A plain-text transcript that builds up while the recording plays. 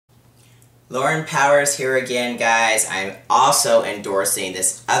Lauren Powers here again, guys. I'm also endorsing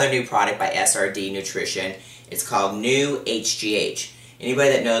this other new product by SRD Nutrition. It's called NuHGH. Anybody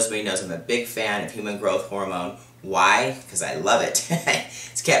that knows me knows I'm a big fan of human growth hormone. Why? Because I love it.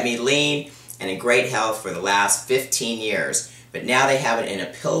 It's kept me lean and in great health for the last 15 years. But now they have it in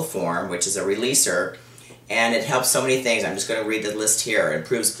a pill form, which is a releaser, and it helps so many things. I'm just going to read the list here. It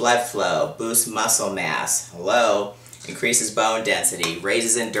improves blood flow, boosts muscle mass, increases bone density,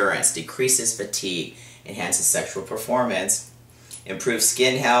 raises endurance, decreases fatigue, enhances sexual performance, improves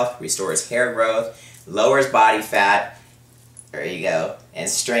skin health, restores hair growth, lowers body fat, there you go, and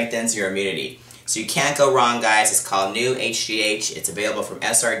strengthens your immunity. So you can't go wrong, guys. It's called NuHGH. It's available from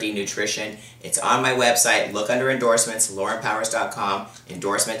SRD Nutrition. It's on my website. Look under endorsements, laurenpowers.com,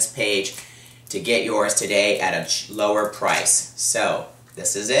 endorsements page, to get yours today at a lower price. So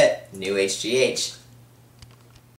this is it, NuHGH.